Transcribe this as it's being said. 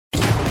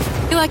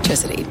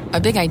Electricity, a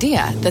big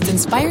idea that's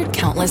inspired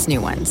countless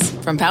new ones.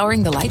 From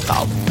powering the light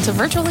bulb to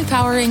virtually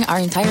powering our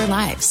entire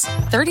lives.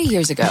 30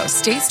 years ago,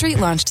 State Street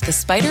launched the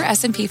SPDR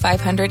S&P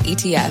 500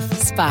 ETF,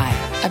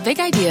 SPY. A big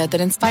idea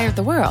that inspired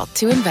the world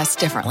to invest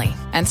differently.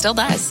 And still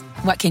does.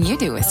 What can you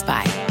do with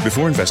SPY?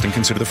 Before investing,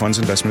 consider the fund's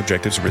investment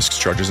objectives, risks,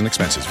 charges, and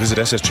expenses. Visit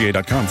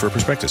ssga.com for a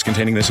prospectus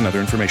containing this and other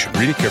information.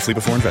 Read it carefully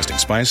before investing.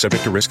 SPY is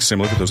subject to risks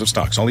similar to those of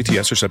stocks. All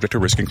ETFs are subject to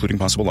risk, including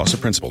possible loss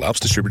of principal. Alps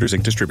Distributors,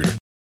 Inc. Distributor.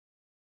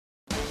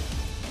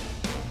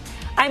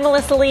 I'm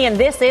Melissa Lee, and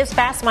this is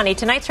Fast Money.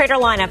 Tonight's trader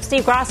lineup: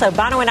 Steve Grasso,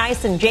 Bono and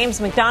Ison,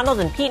 James McDonald,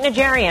 and Pete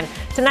Najarian.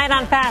 Tonight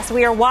on Fast,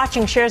 we are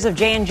watching shares of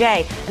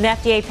J&J. An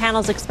FDA panel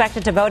is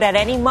expected to vote at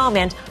any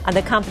moment on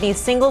the company's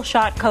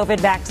single-shot COVID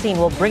vaccine.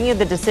 We'll bring you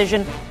the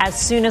decision as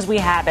soon as we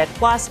have it.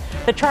 Plus,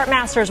 the chart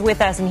master is with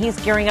us, and he's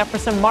gearing up for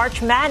some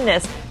March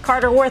Madness.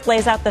 Carter Worth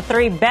lays out the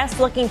 3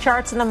 best-looking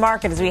charts in the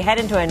market as we head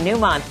into a new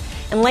month.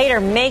 And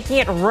later, making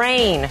it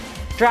rain.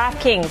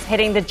 DraftKings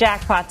hitting the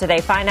jackpot today.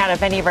 Find out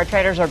if any of our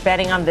traders are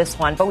betting on this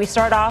one. But we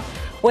start off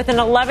with an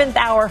 11th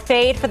hour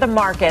fade for the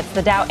markets.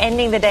 The Dow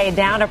ending the day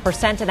down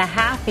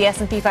 1.5%. The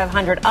S&P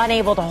 500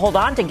 unable to hold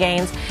on to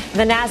gains.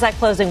 The Nasdaq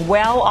closing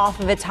well off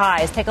of its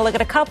highs. Take a look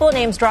at a couple of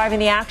names driving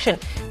the action.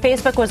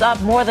 Facebook was up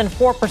more than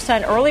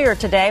 4% earlier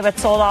today, but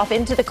sold off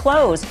into the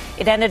close.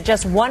 It ended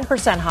just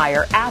 1%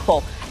 higher.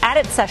 Apple, at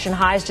its session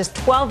highs just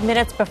 12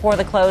 minutes before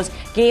the close,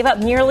 gave up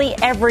nearly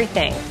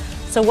everything.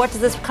 So what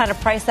does this kind of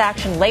price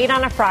action late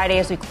on a Friday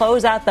as we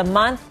close out the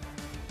month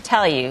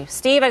tell you?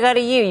 Steve, I go to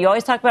you. You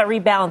always talk about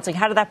rebalancing.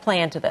 How did that play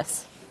into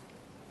this?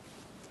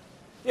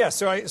 Yeah,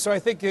 so I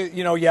think,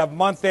 you have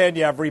month end,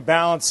 you have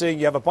rebalancing,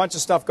 you have a bunch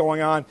of stuff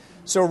going on.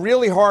 So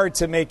really hard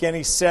to make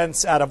any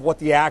sense out of what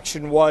the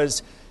action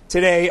was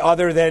today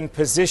other than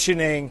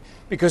positioning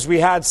because we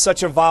had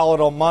such a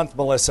volatile month,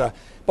 Melissa.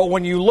 But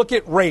when you look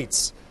at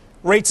rates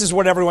is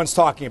what everyone's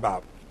talking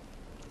about.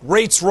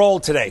 Rates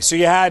rolled today. So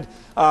you had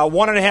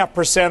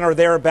 1.5% or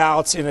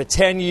thereabouts in a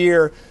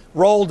 10-year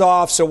rolled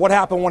off. So what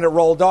happened when it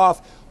rolled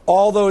off?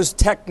 All those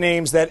tech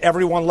names that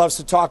everyone loves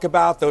to talk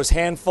about, those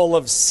handful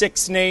of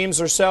 6 names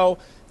or so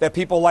that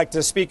people like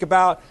to speak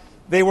about,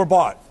 they were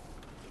bought.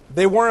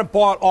 They weren't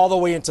bought all the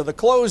way into the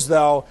close,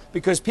 though,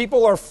 because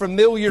people are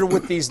familiar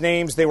with these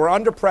names. They were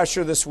under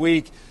pressure this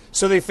week,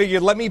 so they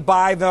figured, let me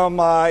buy them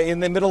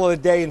in the middle of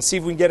the day and see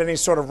if we can get any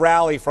sort of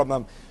rally from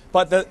them.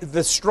 But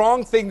the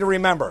strong thing to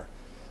remember,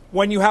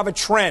 when you have a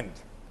trend,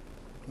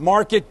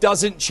 market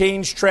doesn't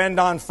change trend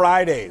on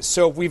Fridays.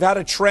 So if we've had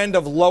a trend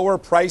of lower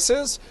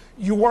prices,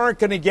 you weren't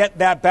going to get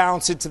that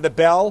bounce into the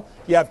bell.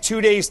 You have 2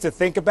 days to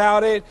think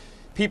about it.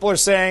 People are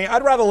saying,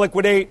 I'd rather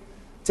liquidate,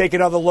 take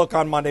another look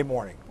on Monday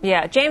morning.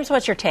 Yeah. James,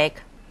 what's your take?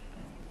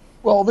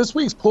 Well, this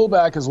week's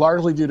pullback is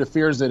largely due to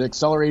fears that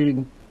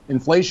accelerating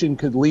inflation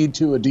could lead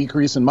to a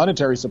decrease in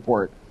monetary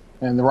support.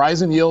 And the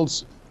rise in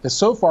yields has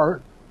so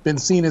far been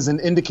seen as an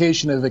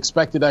indication of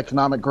expected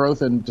economic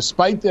growth. And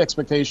despite the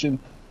expectation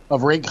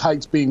of rate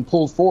hikes being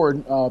pulled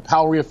forward,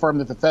 Powell reaffirmed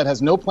that the Fed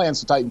has no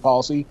plans to tighten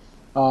policy.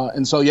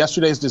 And so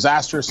yesterday's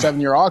disastrous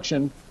 7-year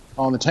auction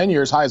on the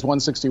 10-year as high as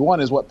 161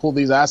 is what pulled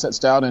these assets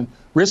down. And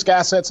risk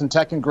assets and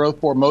tech and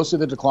growth bore most of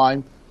the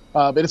decline.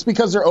 But it's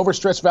because their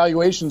overstretched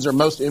valuations are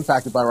most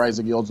impacted by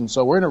rising yields. And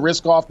so we're in a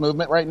risk-off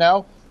movement right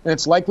now, and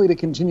it's likely to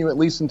continue at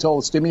least until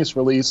the stimulus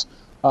release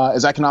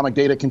as economic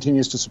data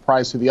continues to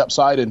surprise to the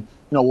upside. And,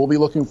 we'll be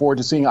looking forward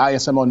to seeing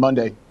ISM on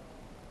Monday.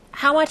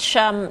 How much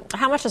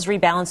does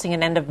rebalancing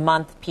and end of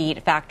month,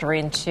 Pete, factor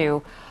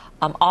into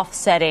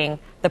offsetting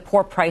the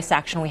poor price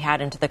action we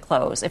had into the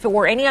close? If it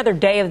were any other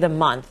day of the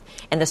month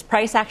and this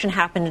price action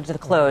happened into the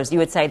close, you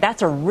would say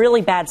that's a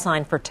really bad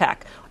sign for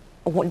tech.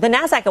 The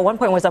Nasdaq at one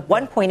point was up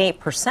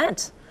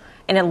 1.8%,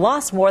 and it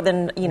lost more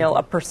than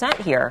 1%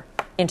 here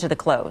into the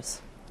close.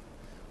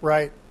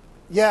 Right.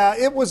 Yeah,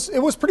 it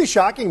was pretty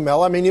shocking,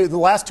 Mel. I mean, the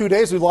last 2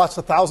 days we lost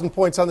 1,000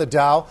 points on the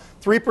Dow,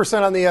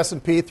 3% on the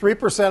S&P,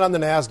 3% on the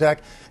Nasdaq,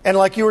 and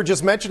like you were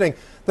just mentioning,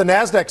 the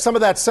Nasdaq, some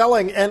of that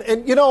selling, and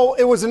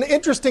it was an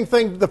interesting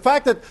thing, the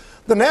fact that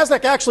the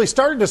Nasdaq actually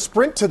started to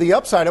sprint to the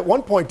upside at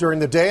one point during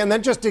the day, and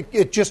then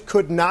it just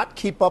could not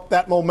keep up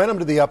that momentum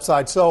to the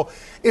upside. So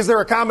is there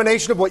a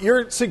combination of what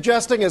you're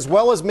suggesting as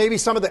well as maybe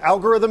some of the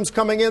algorithms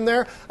coming in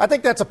there? I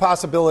think that's a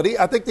possibility.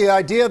 I think the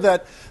idea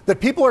that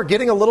people are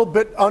getting a little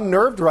bit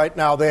unnerved right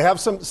now. They have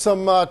some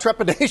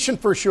trepidation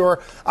for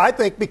sure, I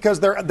think, because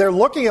they're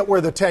looking at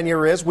where the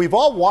 10-year is. We've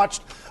all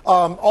watched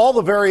all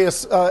the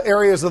various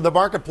areas of the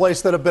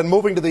marketplace that have been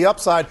moving to the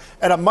upside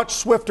at a much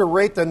swifter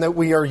rate than that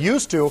we are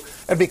used to.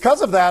 And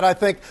because of that, I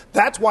think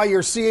that's why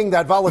you're seeing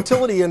that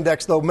volatility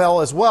index, though,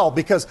 Mel, as well,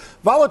 because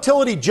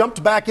volatility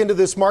jumped back into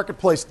this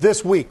marketplace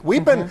this week.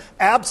 We've been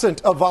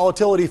absent of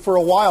volatility for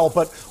a while,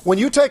 but when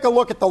you take a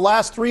look at the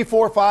last 3,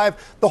 4,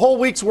 5, the whole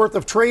week's worth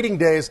of trading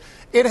days,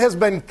 it has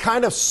been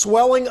kind of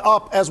swelling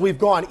up as we've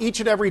gone each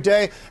and every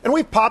day. And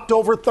we've popped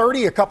over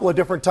 30 a couple of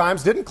different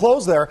times. Didn't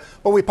close there,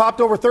 but we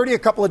popped over 30 a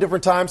couple of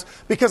different times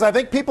because I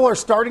think people are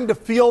starting to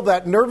feel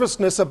that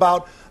nervousness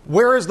about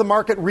where is the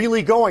market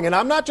really going. And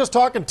I'm not just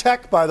talking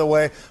tech, by the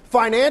way.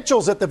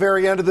 Financials at the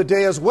very end of the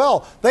day as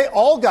well. They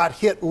all got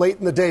hit late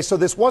in the day. So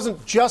this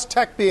wasn't just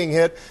tech being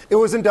hit. It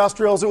was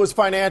industrials, it was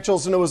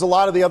financials, and it was a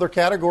lot of the other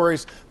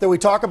categories that we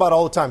talk about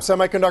all the time.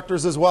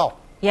 Semiconductors as well.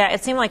 Yeah,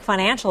 it seemed like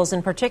financials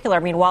in particular. I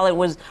mean,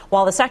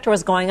 while the sector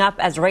was going up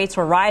as rates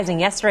were rising,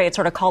 yesterday it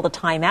sort of called a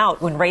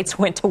timeout when rates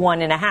went to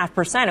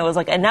 1.5%. It was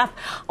like, enough.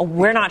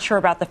 We're not sure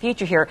about the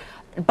future here.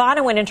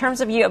 Bonawyn, in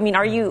terms of you, I mean,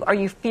 are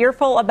you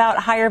fearful about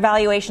higher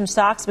valuation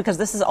stocks? Because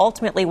this is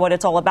ultimately what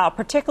it's all about,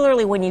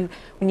 particularly when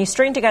you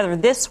string together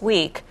this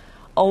week,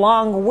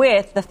 along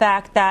with the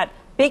fact that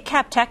big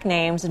cap tech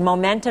names and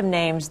momentum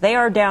names, they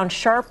are down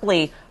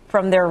sharply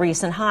from their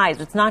recent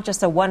highs. It's not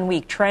just a 1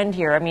 week trend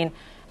here. I mean,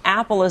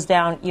 Apple is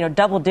down,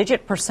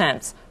 double-digit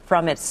percents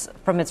from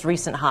its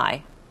recent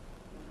high.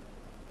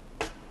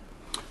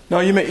 No,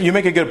 you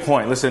make a good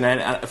point. Listen,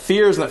 and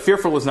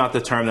fearful is not the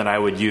term that I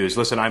would use.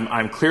 Listen,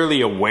 I'm clearly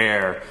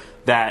aware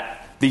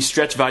that these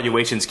stretch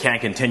valuations can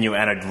continue,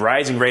 and a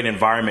rising rate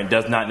environment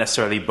does not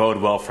necessarily bode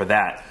well for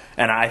that.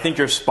 And I think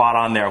you're spot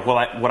on there.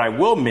 What I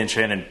will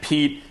mention, and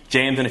Pete,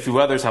 James, and a few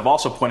others have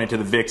also pointed to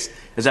the VIX,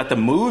 is that the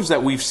moves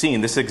that we've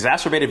seen, this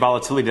exacerbated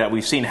volatility that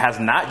we've seen, has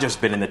not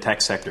just been in the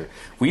tech sector.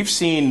 We've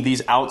seen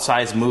these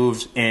outsized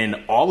moves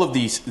in all of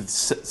these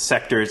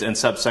sectors and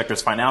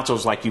subsectors,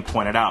 financials, like you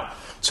pointed out.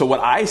 So what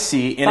I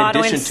see, in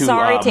addition to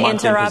month-end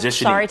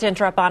positioning... Sorry to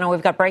interrupt, Bono.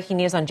 We've got breaking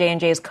news on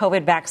J&J's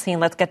COVID vaccine.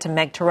 Let's get to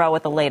Meg Terrell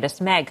with the latest.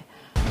 Meg.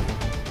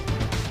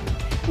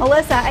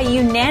 Melissa, a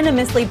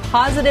unanimously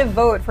positive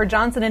vote for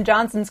Johnson &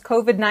 Johnson's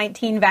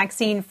COVID-19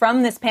 vaccine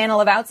from this panel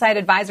of outside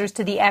advisors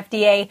to the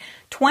FDA.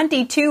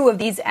 22 of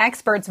these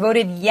experts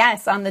voted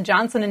yes on the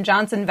Johnson &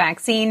 Johnson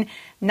vaccine.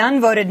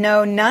 None voted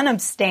no, none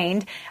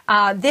abstained.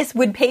 This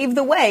would pave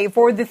the way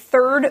for the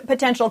third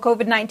potential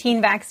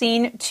COVID-19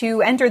 vaccine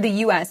to enter the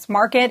U.S.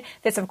 market.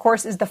 This, of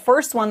course, is the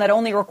first one that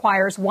only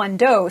requires one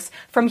dose.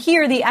 From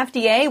here, the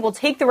FDA will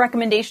take the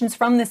recommendations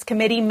from this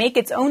committee, make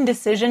its own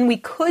decision. We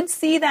could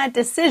see that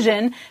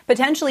decision,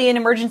 potentially an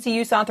emergency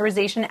use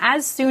authorization,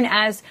 as soon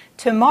as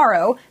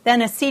tomorrow.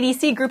 Then a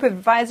CDC group of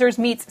advisors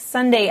meets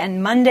Sunday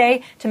and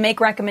Monday to make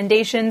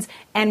recommendations,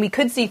 and we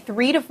could see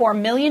 3 to 4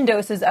 million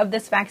doses of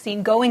this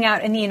vaccine going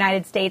out in the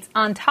United States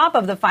on top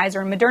of the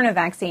Pfizer and Moderna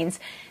vaccines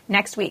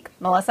next week.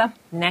 Melissa?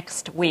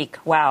 Next week.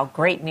 Wow,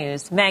 great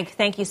news. Meg,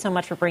 thank you so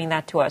much for bringing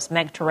that to us.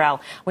 Meg Terrell.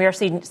 We are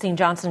seeing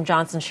Johnson &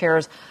 Johnson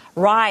shares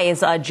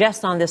rise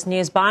just on this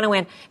news.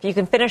 Bonawyn, if you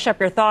can finish up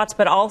your thoughts,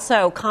 but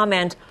also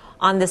comment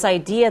on this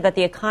idea that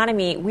the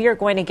economy, we are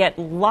going to get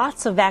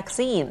lots of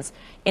vaccines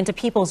into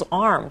people's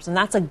arms, and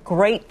that's a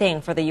great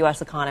thing for the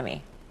U.S.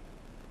 economy.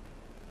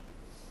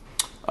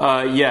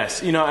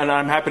 Yes, and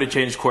I'm happy to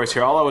change course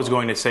here. All I was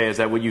going to say is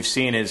that what you've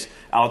seen is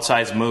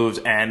outsized moves,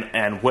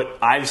 and what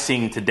I've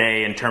seen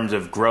today in terms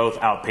of growth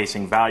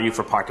outpacing value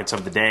for pockets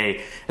of the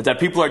day is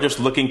that people are just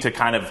looking to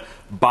kind of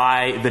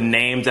buy the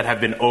names that have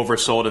been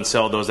oversold and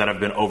sell those that have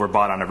been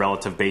overbought on a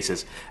relative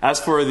basis. As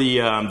for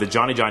the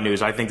Johnny John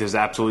news, I think this is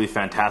absolutely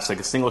fantastic.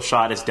 A single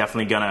shot is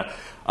definitely going to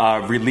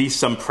release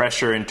some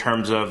pressure in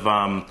terms of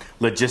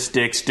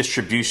logistics,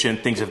 distribution,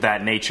 things of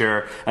that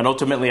nature. And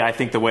ultimately, I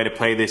think the way to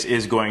play this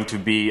is going to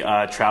be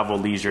travel,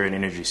 leisure, and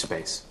energy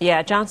space.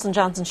 Yeah, Johnson &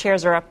 Johnson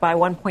shares are up by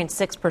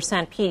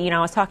 1.6%. Pete, I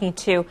was talking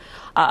to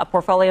a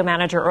portfolio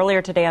manager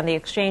earlier today on the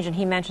exchange, and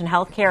he mentioned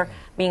healthcare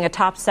being a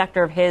top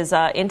sector of his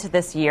into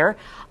this year.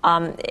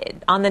 On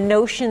the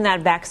notion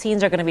that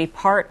vaccines are going to be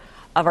part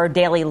of our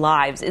daily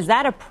lives, is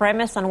that a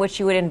premise on which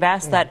you would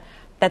invest, that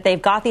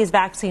they've got these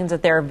vaccines,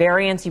 that there are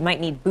variants, you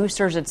might need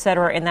boosters, et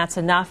cetera, and that's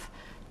enough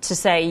to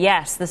say,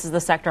 yes, this is the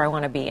sector I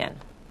want to be in?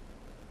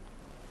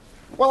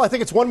 Well, I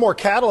think it's one more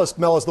catalyst,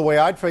 Mel, is the way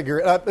I'd figure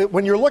it.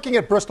 When you're looking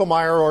at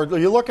Bristol-Myers or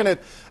you're looking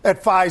at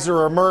Pfizer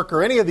or Merck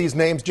or any of these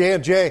names,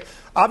 J&J,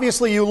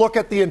 obviously you look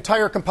at the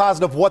entire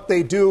composite of what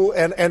they do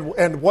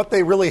and what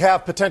they really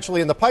have potentially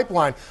in the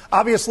pipeline.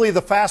 Obviously,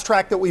 the fast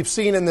track that we've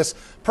seen in this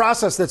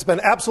process that's been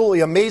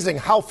absolutely amazing,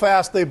 how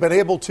fast they've been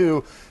able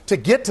to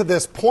get to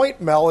this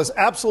point, Mel, is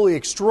absolutely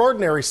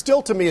extraordinary.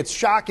 Still, to me, it's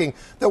shocking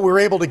that we were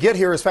able to get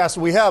here as fast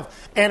as we have,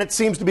 and it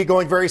seems to be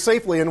going very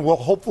safely and will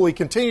hopefully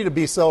continue to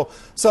be so.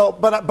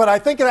 But I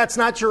think that's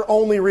not your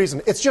only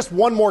reason. It's just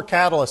one more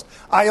catalyst.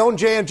 I own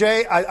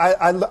J&J.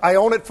 I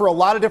own it for a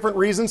lot of different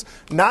reasons,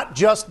 not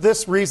just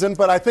this reason,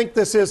 but I think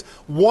this is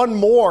one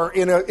more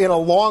in a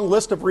long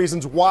list of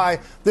reasons why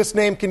this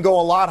name can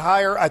go a lot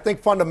higher. I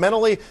think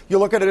fundamentally, you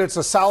look at it, it's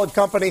a solid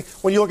company.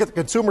 When you look at the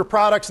consumer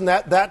products and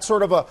that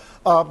sort of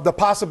the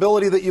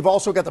possibility that you've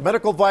also got the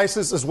medical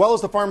devices as well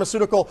as the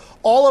pharmaceutical,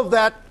 all of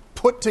that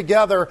put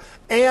together,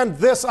 and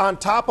this on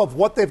top of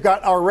what they've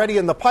got already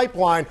in the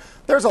pipeline,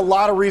 there's a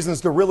lot of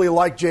reasons to really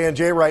like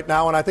J&J right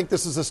now, and I think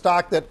this is a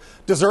stock that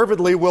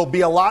deservedly will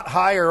be a lot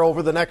higher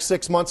over the next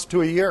 6 months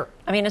to a year.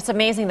 I mean, it's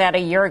amazing that a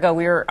year ago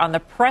we were on the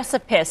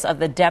precipice of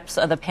the depths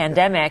of the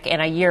pandemic,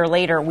 and a year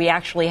later we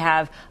actually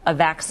have a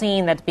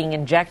vaccine that's being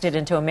injected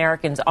into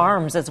Americans'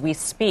 arms as we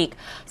speak.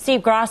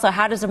 Steve Grasso,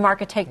 how does the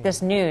market take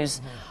this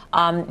news?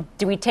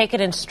 Do we take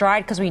it in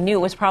stride because we knew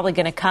it was probably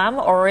going to come,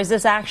 or is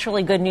this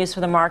actually good news for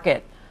the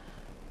market?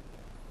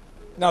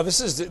 No,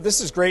 this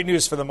is great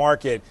news for the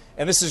market,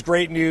 and this is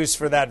great news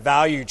for that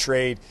value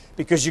trade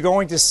because you're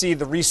going to see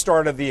the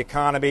restart of the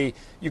economy.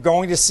 You're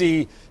going to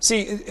see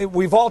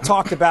we've all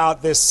talked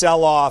about this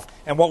sell-off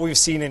and what we've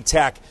seen in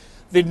tech.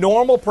 The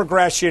normal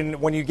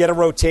progression when you get a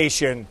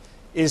rotation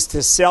is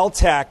to sell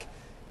tech,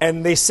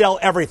 and they sell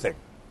everything.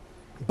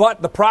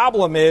 But the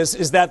problem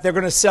is that they're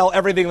going to sell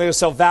everything. They're going to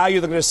sell value.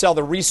 They're going to sell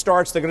the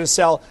restarts. They're going to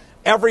sell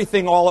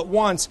everything all at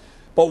once.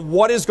 But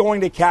what is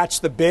going to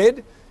catch the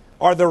bid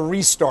are the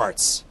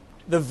restarts,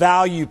 the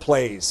value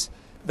plays,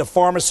 the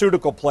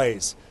pharmaceutical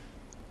plays.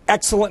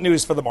 Excellent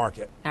news for the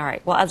market. All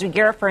right. Well, as we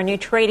gear up for a new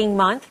trading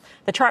month,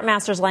 the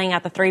Chartmaster's laying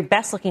out the 3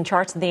 best-looking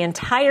charts in the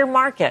entire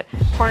market.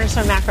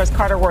 Cornerstone Macro's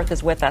Carter Worth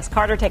is with us.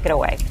 Carter, take it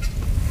away.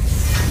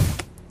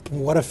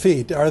 What a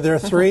feat. Are there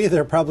 3?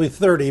 There are probably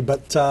 30,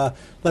 but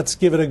let's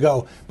give it a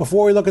go.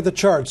 Before we look at the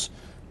charts,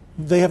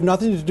 they have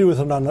nothing to do with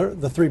one another,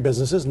 the 3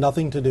 businesses,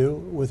 nothing to do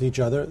with each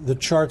other. The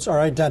charts are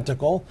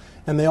identical,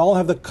 and they all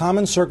have the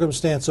common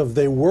circumstance of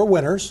they were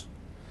winners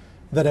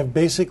that have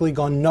basically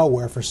gone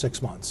nowhere for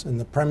 6 months. And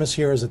the premise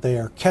here is that they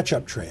are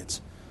catch-up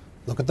trades.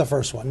 Look at the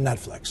first one,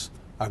 Netflix.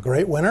 A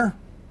great winner,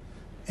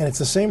 and it's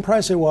the same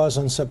price it was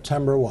on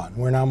September 1.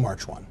 We're now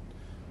March 1.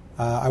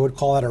 I would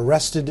call that a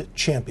rested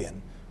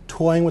champion,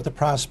 toying with the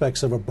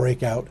prospects of a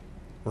breakout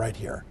right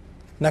here.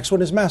 Next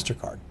one is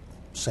MasterCard.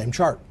 Same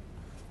chart.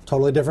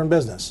 Totally different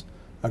business.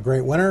 A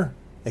great winner,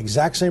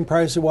 exact same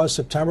price it was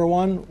September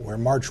 1, we're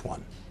March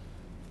 1.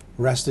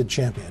 Rested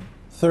champion.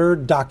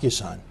 Third,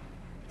 DocuSign.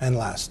 And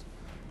last,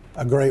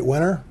 a great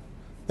winner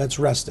that's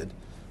rested.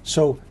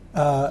 So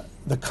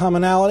the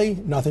commonality,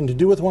 nothing to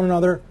do with one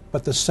another,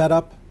 but the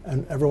setup,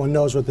 and everyone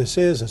knows what this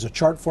is, as a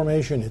chart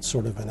formation, it's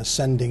sort of an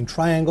ascending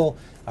triangle,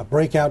 a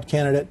breakout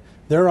candidate.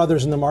 There are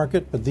others in the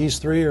market, but these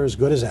 3 are as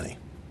good as any.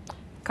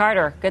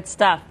 Carter, good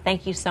stuff.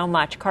 Thank you so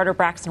much. Carter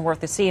Braxton Worth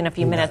to see in a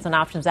few minutes on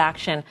Options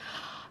Action.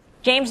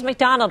 James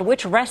McDonald,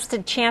 which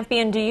rested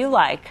champion do you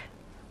like?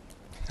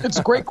 It's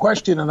a great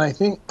question, and I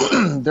think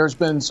there's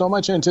been so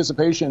much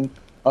anticipation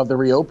of the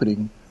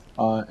reopening,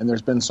 and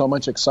there's been so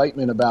much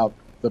excitement about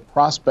the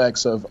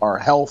prospects of our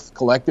health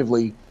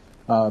collectively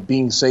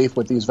being safe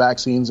with these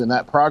vaccines, and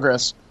that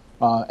progress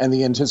and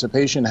the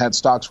anticipation had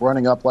stocks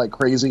running up like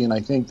crazy, and I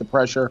think the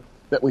pressure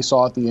that we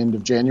saw at the end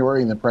of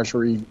January and the pressure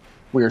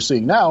we are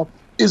seeing now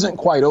isn't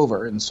quite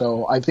over. And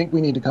so I think we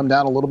need to come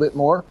down a little bit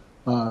more,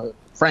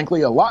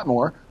 frankly, a lot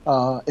more,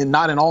 and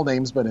not in all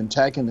names, but in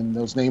tech and in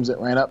those names that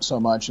ran up so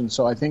much. And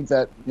so I think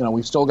that,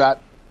 we've still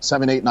got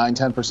 7, 8, 9,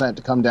 10%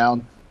 to come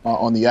down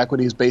on the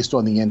equities based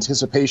on the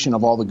anticipation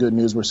of all the good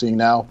news we're seeing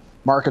now.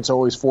 Markets are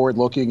always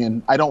forward-looking,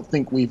 and I don't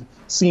think we've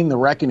seen the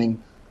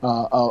reckoning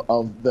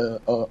of the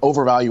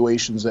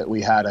overvaluations that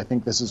we had. I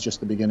think this is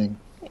just the beginning.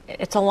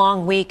 It's a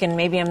long week, and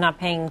maybe I'm not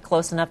paying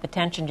close enough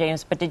attention,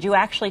 James, but did you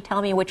actually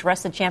tell me which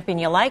rested champion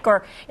you like,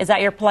 or is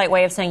that your polite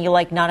way of saying you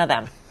like none of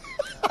them?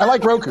 I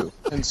like Roku.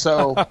 And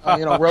so,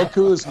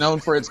 Roku is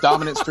known for its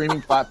dominant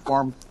streaming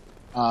platform.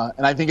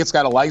 And I think it's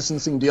got a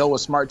licensing deal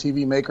with smart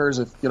TV makers.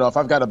 If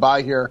I've got to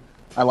buy here,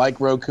 I like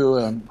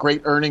Roku.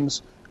 Great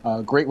earnings,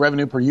 great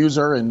revenue per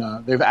user.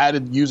 And they've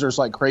added users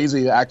like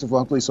crazy, active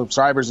monthly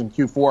subscribers in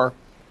Q4.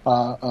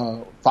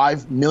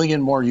 5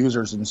 million more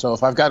users. And so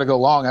if I've got to go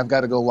long, I've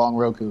got to go long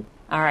Roku.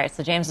 All right.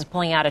 So James is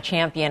pulling out a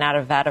champion out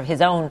of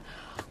his own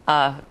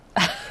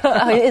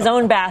his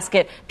own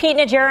basket. Pete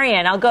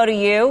Najarian, I'll go to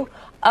you.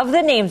 Of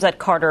the names that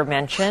Carter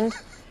mentioned,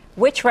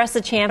 which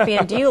rested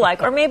champion do you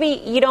like? Or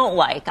maybe you don't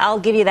like. I'll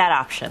give you that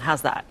option.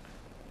 How's that?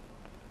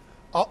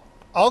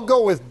 I'll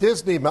go with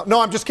Disney.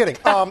 No, I'm just kidding.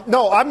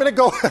 No, I'm going to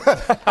go.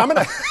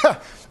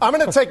 I'm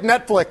going to take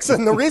Netflix.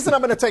 And the reason I'm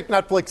going to take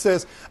Netflix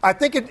is I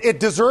think it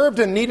deserved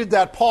and needed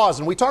that pause.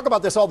 And we talk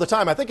about this all the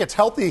time. I think it's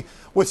healthy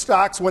with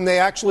stocks when they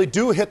actually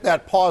do hit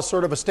that pause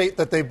sort of a state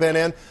that they've been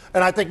in.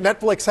 And I think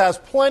Netflix has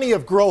plenty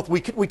of growth.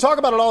 We talk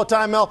about it all the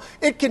time, Mel.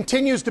 It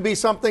continues to be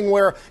something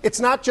where it's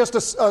not just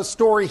a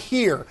story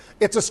here.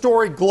 It's a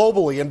story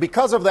globally. And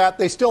because of that,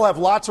 they still have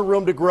lots of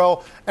room to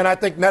grow. And I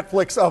think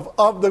Netflix,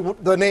 of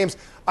the names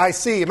I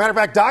see. As a matter of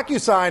fact,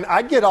 DocuSign,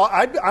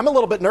 I'm a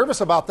little bit nervous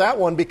about that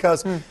one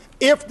because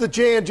if the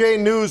J&J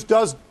news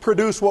does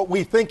produce what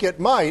we think it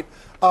might,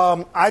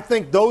 I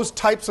think those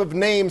types of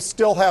names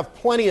still have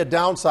plenty of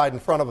downside in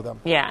front of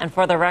them. Yeah, and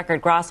for the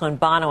record, Grasso and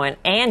Bonawyn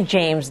and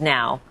James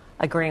now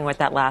agreeing with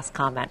that last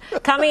comment.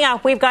 Coming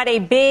up, we've got a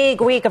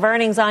big week of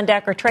earnings on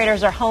deck. Our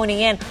traders are honing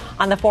in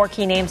on the 4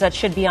 key names that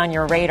should be on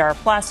your radar.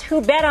 Plus,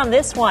 who bet on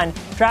this one?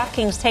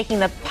 DraftKings taking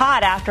the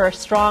pot after a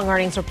strong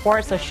earnings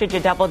report, so should you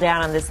double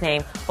down on this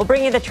name? We'll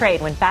bring you the trade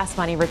when Fast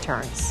Money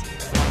returns.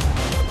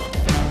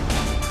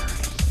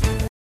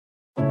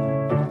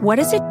 What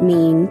does it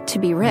mean to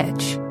be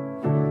rich?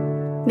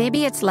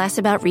 Maybe it's less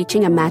about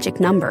reaching a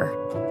magic number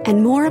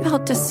and more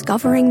about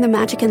discovering the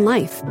magic in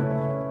life.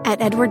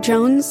 At Edward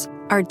Jones,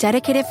 our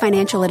dedicated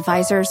financial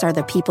advisors are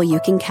the people you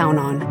can count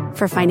on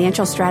for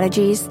financial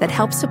strategies that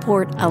help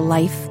support a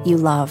life you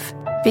love.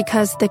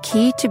 Because the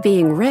key to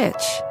being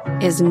rich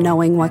is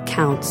knowing what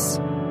counts.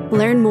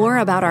 Learn more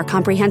about our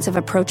comprehensive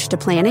approach to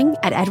planning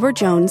at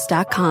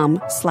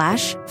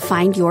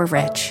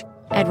edwardjones.com/findyourrich.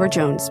 Edward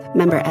Jones,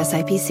 member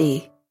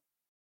SIPC.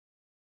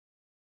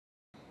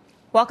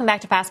 Welcome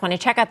back to Fast Money.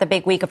 Check out the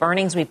big week of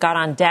earnings we've got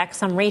on deck.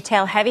 Some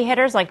retail heavy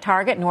hitters like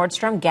Target,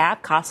 Nordstrom,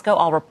 Gap, Costco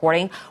all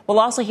reporting. We'll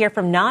also hear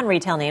from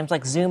non-retail names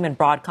like Zoom and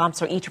Broadcom.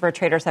 So each of our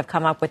traders have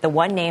come up with the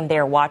one name they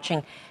are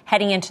watching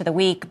heading into the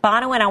week.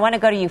 Bonawyn, I want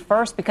to go to you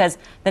first because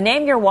the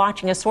name you're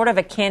watching is sort of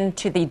akin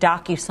to the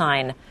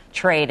DocuSign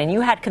trade, and you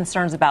had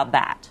concerns about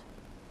that.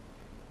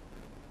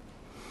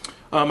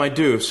 I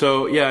do.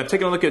 So, yeah,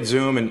 taking a look at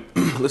Zoom, and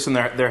listen,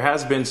 there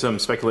has been some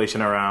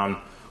speculation around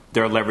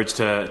their leverage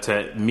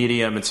to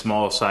medium and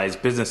small size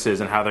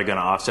businesses and how they're going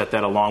to offset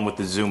that along with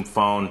the Zoom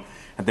phone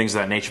and things of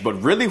that nature.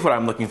 But really what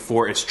I'm looking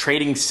for is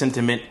trading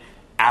sentiment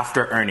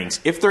after earnings.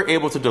 If they're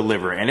able to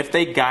deliver and if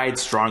they guide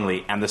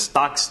strongly and the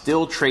stock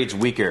still trades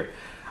weaker,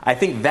 I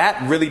think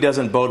that really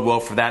doesn't bode well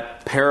for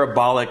that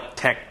parabolic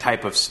tech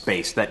type of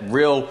space, that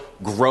real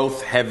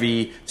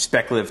growth-heavy,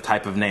 speculative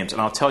type of names.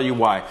 And I'll tell you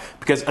why.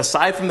 Because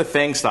aside from the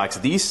FANG stocks,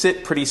 these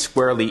sit pretty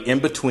squarely in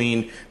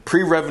between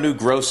pre-revenue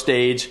growth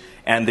stage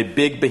and the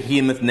big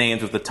behemoth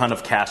names with a ton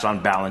of cash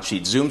on balance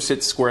sheet. Zoom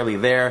sits squarely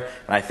there,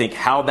 and I think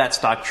how that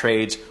stock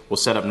trades will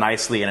set up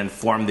nicely and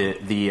inform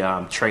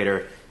the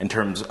trader in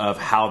terms of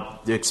how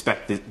they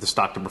expect the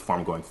stock to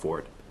perform going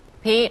forward.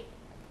 Pete,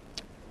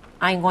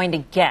 I'm going to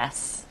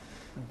guess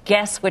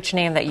which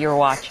name that you're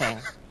watching.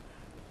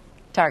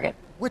 Target.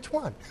 Which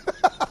one?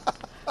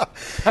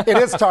 It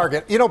is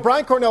Target. You know,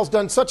 Brian Cornell's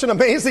done such an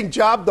amazing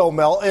job, though,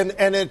 Mel,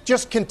 and it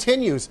just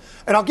continues.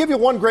 And I'll give you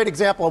one great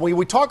example.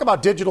 We talk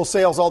about digital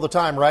sales all the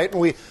time, right?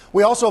 And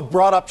we also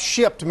brought up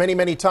Shipt many,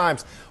 many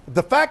times.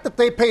 The fact that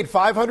they paid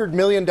 $500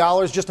 million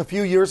just a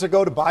few years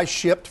ago to buy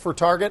Shipt for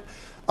Target,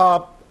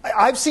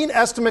 I've seen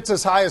estimates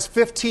as high as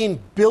 $15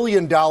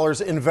 billion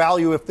in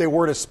value if they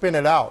were to spin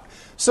it out.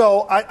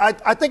 So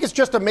I think it's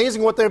just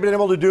amazing what they've been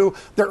able to do.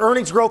 Their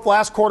earnings growth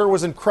last quarter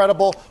was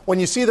incredible. When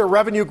you see their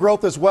revenue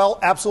growth as well,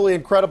 absolutely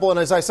incredible. And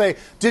as I say,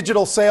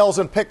 digital sales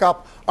and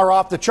pickup are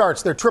off the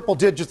charts. They're triple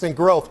digits in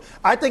growth.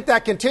 I think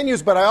that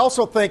continues, but I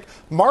also think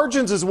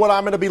margins is what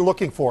I'm going to be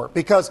looking for,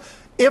 because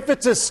if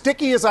it's as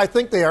sticky as I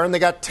think they are, and they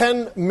got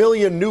 10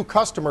 million new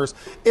customers,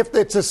 if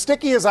it's as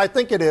sticky as I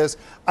think it is,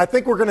 I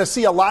think we're going to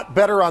see a lot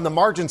better on the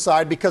margin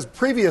side, because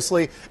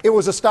previously it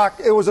was a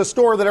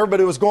store that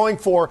everybody was going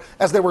for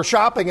as they were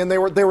shopping, and they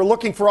were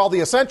looking for all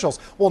the essentials.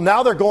 Well,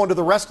 now they're going to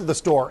the rest of the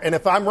store. And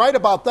if I'm right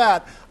about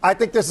that, I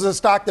think this is a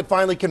stock that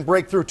finally can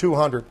break through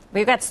 200.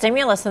 We've got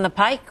stimulus in the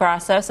pike,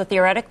 Grasso, so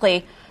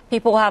theoretically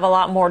people will have a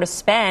lot more to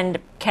spend.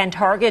 Can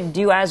Target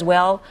do as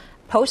well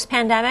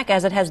post-pandemic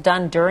as it has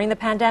done during the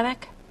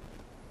pandemic?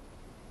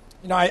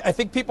 You know, I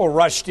think people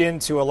rushed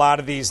into a lot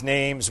of these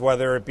names,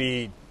 whether it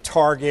be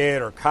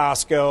Target or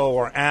Costco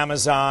or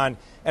Amazon,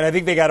 and I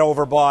think they got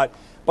overbought.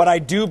 But I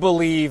do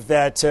believe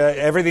that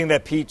everything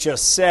that Pete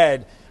just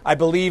said, I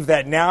believe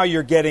that now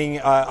you're getting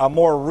a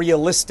more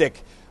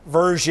realistic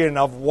version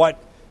of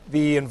what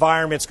the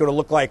environment's going to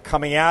look like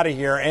coming out of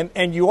here.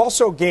 And you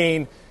also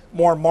gain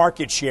more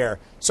market share.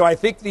 So I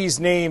think these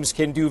names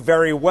can do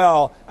very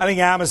well. I think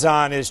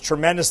Amazon is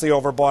tremendously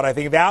overbought. I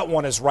think that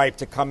one is ripe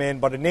to come in.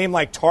 But a name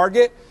like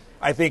Target,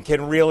 I think,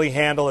 can really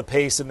handle the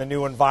pace in the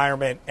new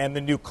environment and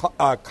the new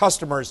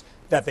customers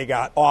that they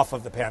got off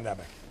of the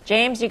pandemic.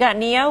 James, you got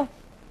NIO?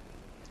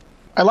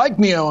 I like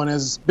NIO, and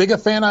as big a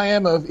fan I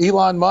am of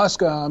Elon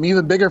Musk, I'm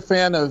even bigger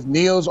fan of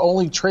NIO's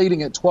only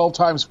trading at 12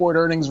 times forward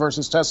earnings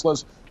versus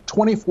Tesla's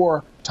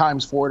 24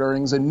 times forward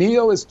earnings. And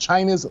NIO is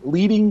China's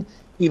leading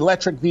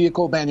electric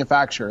vehicle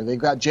manufacturer. They've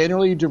got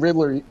January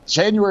deliveries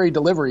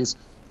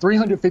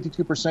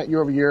 352%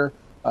 year over year,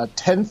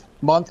 10th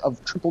month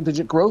of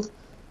triple-digit growth.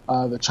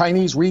 The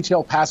Chinese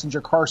retail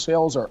passenger car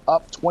sales are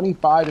up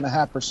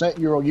 25.5%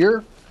 year over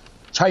year.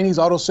 Chinese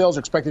auto sales are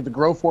expected to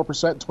grow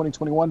 4% in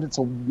 2021. It's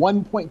a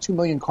 1.2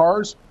 million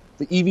cars.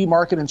 The EV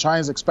market in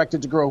China is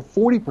expected to grow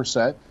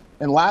 40%.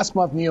 And last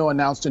month, NIO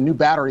announced a new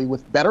battery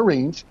with better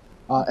range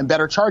and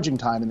better charging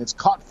time. And it's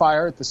caught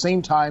fire at the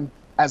same time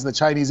as the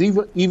Chinese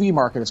EV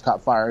market has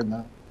caught fire. And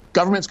the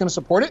government's going to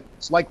support it.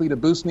 It's likely to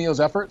boost NIO's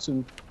efforts,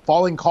 and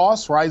falling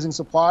costs, rising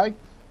supply,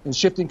 and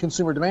shifting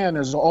consumer demand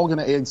is all going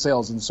to aid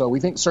sales. And so we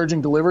think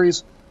surging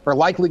deliveries are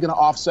likely going to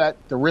offset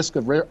the risk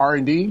of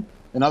R&D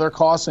and other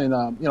costs. And,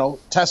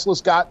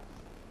 Tesla's got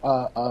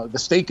the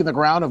stake in the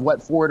ground of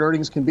what forward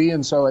earnings can be.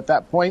 And so at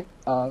that point,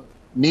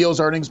 NIO's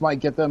earnings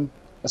might get them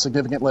a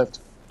significant lift.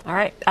 All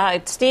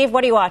right. Steve,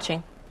 what are you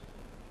watching?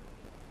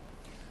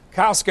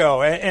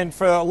 Costco. And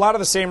for a lot of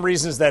the same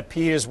reasons that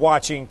Pete is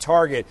watching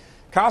Target.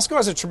 Costco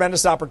has a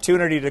tremendous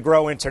opportunity to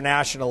grow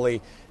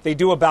internationally. They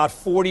do about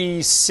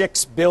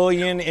 $46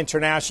 billion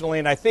internationally,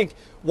 and I think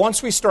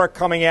once we start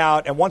coming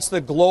out and once the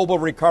global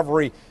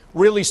recovery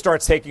really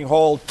starts taking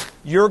hold,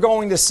 you're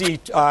going to see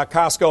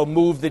Costco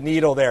move the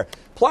needle there.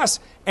 Plus,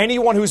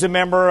 anyone who's a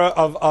member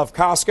of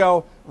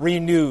Costco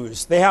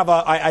renews. They have,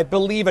 I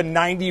believe, a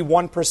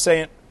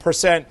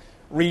 91%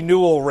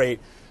 renewal rate.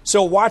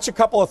 So watch a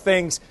couple of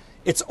things.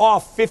 It's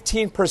off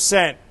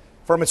 15%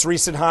 from its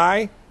recent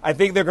high. I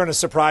think they're going to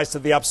surprise to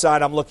the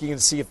upside. I'm looking to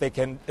see if they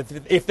can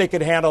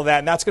handle that,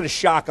 and that's going to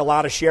shock a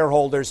lot of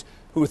shareholders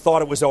who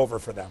thought it was over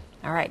for them.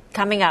 All right,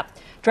 coming up,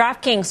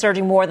 DraftKings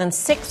surging more than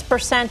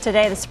 6%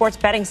 today. The sports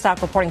betting stock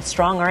reporting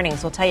strong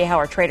earnings. We'll tell you how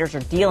our traders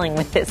are dealing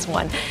with this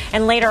one.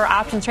 And later,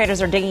 options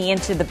traders are digging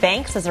into the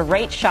banks as a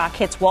rate shock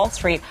hits Wall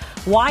Street.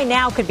 Why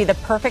now could be the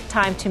perfect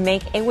time to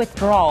make a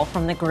withdrawal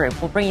from the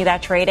group. We'll bring you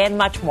that trade and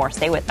much more.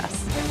 Stay with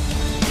us.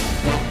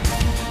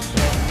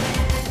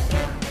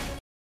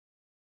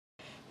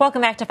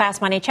 Welcome back to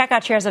Fast Money. Check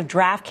out shares of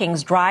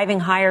DraftKings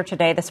driving higher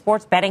today. The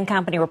sports betting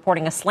company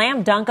reporting a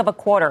slam dunk of a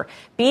quarter,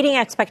 beating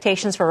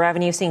expectations for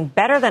revenue, seeing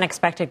better than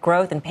expected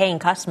growth in paying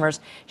customers.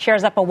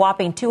 Shares up a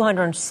whopping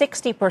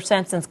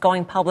 260% since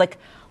going public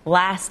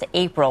last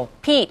April.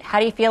 Pete, how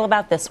do you feel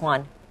about this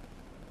one?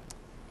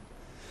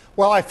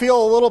 Well, I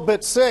feel a little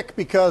bit sick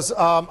because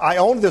I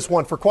owned this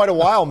one for quite a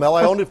while, Mel.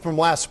 I owned it from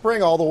last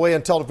spring all the way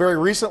until very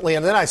recently,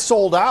 and then I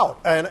sold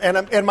out.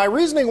 And my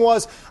reasoning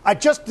was I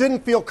just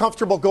didn't feel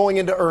comfortable going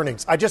into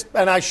earnings.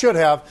 And I should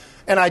have,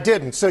 and I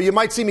didn't. So you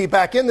might see me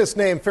back in this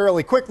name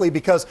fairly quickly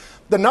because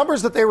the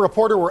numbers that they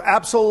reported were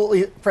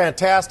absolutely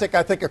fantastic.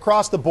 I think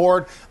across the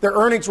board, their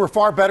earnings were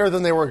far better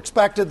than they were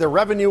expected. Their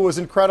revenue was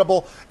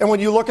incredible. And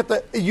when you look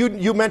at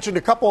you mentioned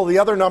a couple of the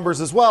other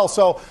numbers as well.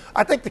 So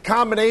I think the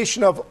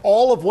combination of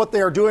all of what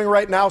they are doing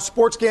right now,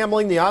 sports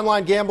gambling, the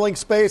online gambling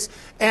space,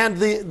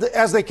 and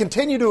as they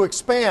continue to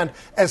expand,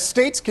 as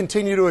states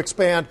continue to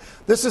expand,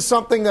 this is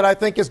something that I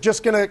think is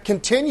just going to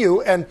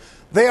continue. And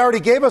they already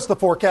gave us the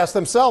forecast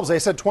themselves. They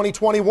said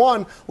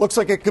 2021 looks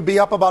like it could be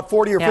up about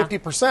 40 or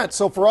 50%.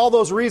 So for all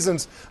those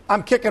reasons,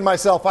 I'm kicking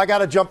myself. I got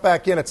to jump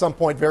back in at some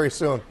point very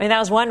soon. I mean, that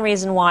was one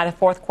reason why the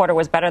fourth quarter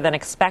was better than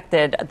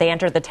expected. They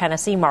entered the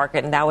Tennessee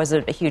market, and that was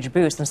a huge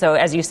boost. And so,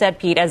 as you said,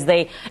 Pete, as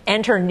they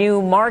enter new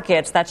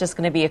markets, that's just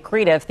going to be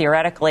accretive,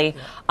 theoretically,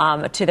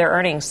 to their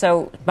earnings.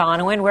 So,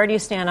 Bonawyn, where do you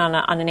stand on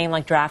a name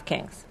like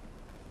DraftKings?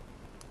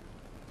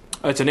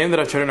 It's a name that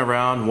I've traded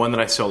around, one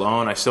that I still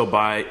own. I still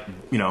buy,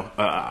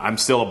 I'm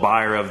still a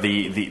buyer of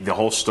the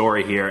whole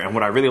story here. And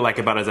what I really like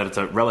about it is that it's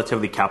a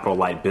relatively capital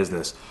light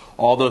business.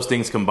 All those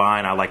things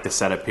combined, I like the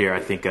setup here.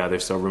 I think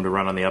there's still room to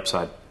run on the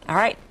upside. All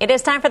right. It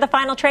is time for the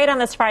final trade on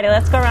this Friday.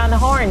 Let's go around the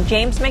horn.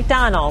 James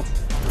McDonald.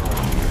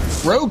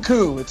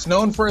 Roku. It's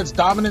known for its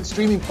dominant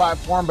streaming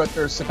platform, but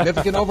there's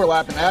significant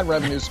overlap in ad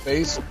revenue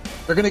space.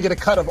 They're going to get a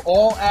cut of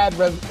all ad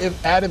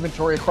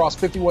inventory across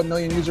 51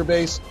 million user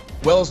base,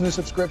 well as new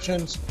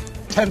subscriptions,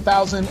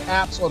 10,000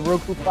 apps on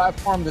Roku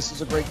platform. This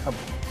is a great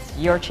company.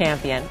 Your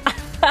champion.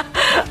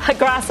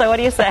 Grasso, what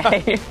do you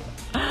say?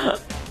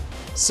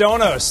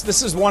 Sonos.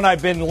 This is one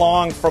I've been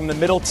long from the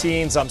middle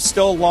teens. I'm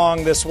still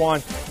long this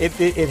one.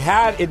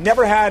 It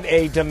never had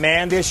a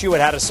demand issue.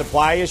 It had a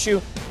supply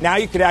issue. Now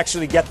you could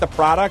actually get the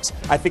products.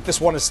 I think this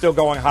one is still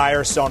going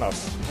higher.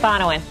 Sonos.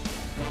 Bonawyn.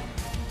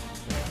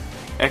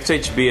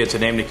 XHB, it's a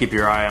name to keep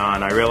your eye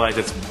on. I realize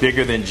it's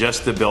bigger than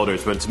just the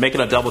builders, but it's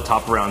making a double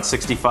top around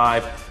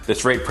 65.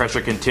 This rate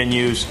pressure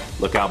continues.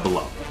 Look out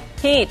below.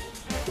 Pete.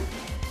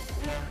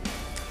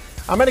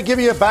 I'm going to give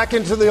you back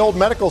into the old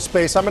medical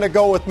space. I'm going to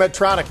go with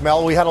Medtronic,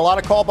 Mel. We had a lot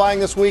of call buying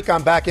this week.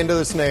 I'm back into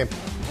this name.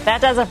 That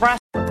does it for us.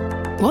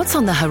 What's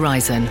on the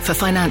horizon for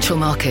financial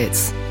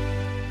markets?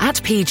 At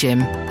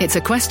PGIM, it's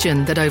a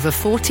question that over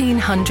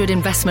 1,400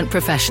 investment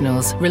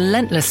professionals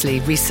relentlessly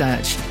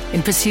research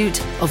in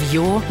pursuit of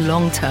your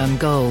long-term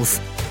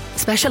goals.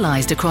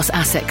 Specialized across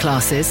asset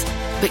classes,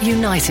 but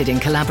united in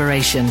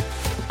collaboration,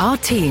 our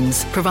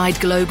teams provide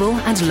global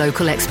and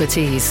local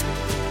expertise.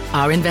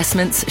 Our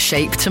investments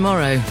shape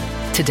tomorrow,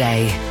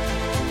 today.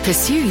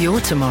 Pursue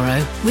your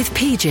tomorrow with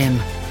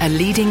PGIM, a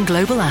leading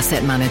global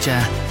asset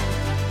manager.